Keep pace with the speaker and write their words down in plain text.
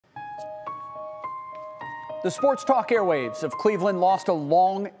The sports talk airwaves of Cleveland lost a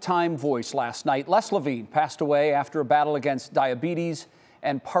long-time voice last night. Les Levine passed away after a battle against diabetes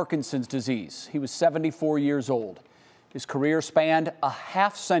and Parkinson's disease. He was 74 years old. His career spanned a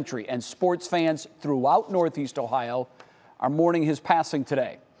half-century, and sports fans throughout Northeast Ohio are mourning his passing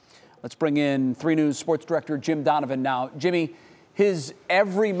today. Let's bring in 3 News sports director Jim Donovan now. Jimmy, his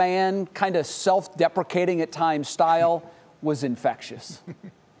everyman, kind of self-deprecating at times style was infectious.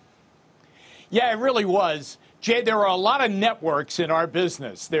 Yeah, it really was. Jay, there are a lot of networks in our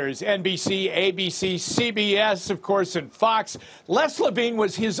business. There's NBC, ABC, CBS, of course, and Fox. Les Levine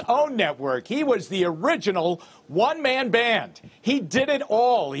was his own network. He was the original one-man band. He did it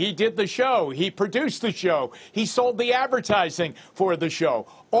all. He did the show. He produced the show. He sold the advertising for the show.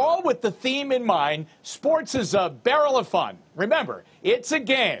 All with the theme in mind, sports is a barrel of fun. Remember, it's a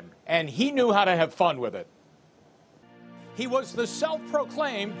game, and he knew how to have fun with it. He was the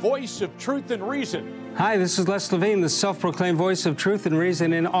self-proclaimed voice of truth and reason. Hi, this is Les Levine, the self-proclaimed voice of truth and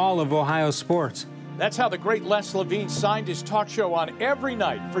reason in all of Ohio sports. That's how the great Les Levine signed his talk show on every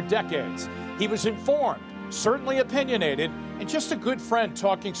night for decades. He was informed, certainly opinionated, and just a good friend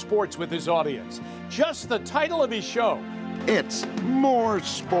talking sports with his audience. Just the title of his show. It's More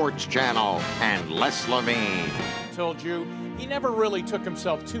Sports Channel and Les Levine. Told you, he never really took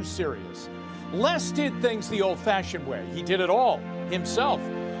himself too serious. Les did things the old-fashioned way. He did it all himself.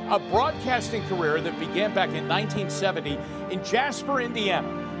 A broadcasting career that began back in 1970 in Jasper, Indiana,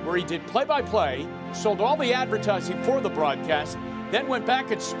 where he did play-by-play, sold all the advertising for the broadcast, then went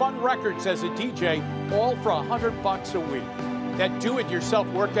back and spun records as a DJ, all for $100 a week. That do-it-yourself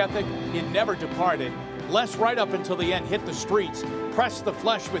work ethic, it never departed. Les, right up until the end, hit the streets, pressed the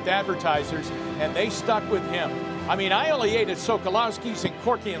flesh with advertisers, and they stuck with him. I mean, I only ate at Sokolowski's and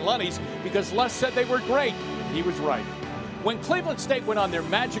Corky and Lenny's because Les said they were great, and he was right. When Cleveland State went on their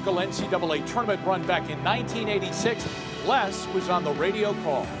magical NCAA tournament run back in 1986, Les was on the radio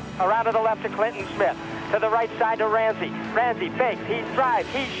call. Around to the left to Clinton Smith. To the right side to Ramsey. Ramsey fakes, he drives,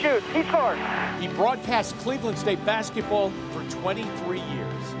 he shoots, he scores. He broadcast Cleveland State basketball for 23 years.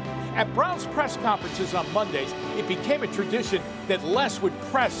 At Browns press conferences on Mondays, it became a tradition that Les would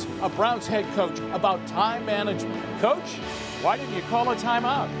press a Browns head coach about time management. Coach, why didn't you call a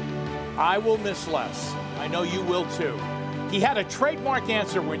timeout? I will miss Les. I know you will too. He had a trademark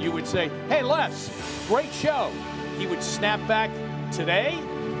answer when you would say, "Hey Les, great show." He would snap back, "Today?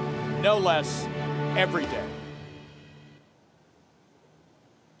 No, Les, every day."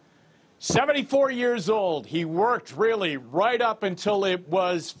 74 years old. He worked really right up until it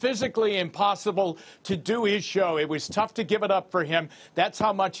was physically impossible to do his show. It was tough to give it up for him. That's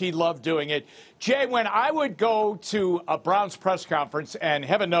how much he loved doing it. Jay, when I would go to a Browns press conference, and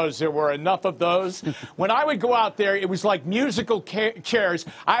heaven knows there were enough of those, when I would go out there, it was like musical chairs.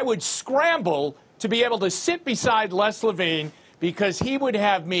 I would scramble to be able to sit beside Les Levine because he would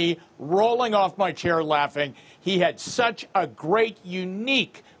have me rolling off my chair laughing. He had such a great,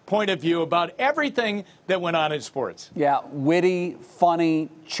 unique point of view about everything that went on in sports. Yeah, witty, funny,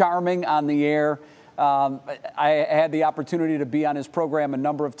 charming on the air. I had the opportunity to be on his program a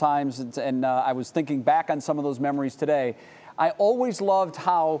number of times, and I was thinking back on some of those memories today. I always loved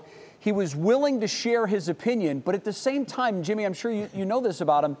how he was willing to share his opinion, but at the same time, Jimmy, I'm sure you know this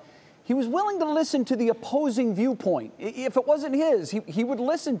about him, he was willing to listen to the opposing viewpoint. If it wasn't his, he would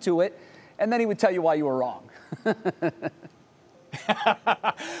listen to it, and then he would tell you why you were wrong.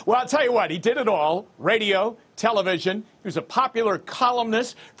 Well, I'll tell you what, he did it all. Radio, television. He was a popular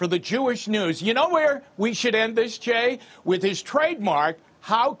columnist for the Jewish News. You know where we should end this, Jay? With his trademark,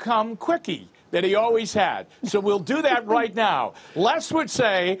 "How come quickie?" that he always had. So we'll do that right now. Les would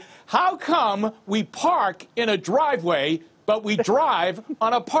say, "How come we park in a driveway, but we drive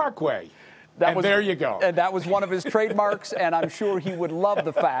on a parkway?" There you go. And that was one of his trademarks, and I'm sure he would love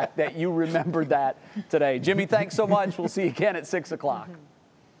the fact that you remembered that today. Jimmy, thanks so much. We'll see you again at 6 o'clock.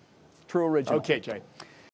 True original. Okay, Jay.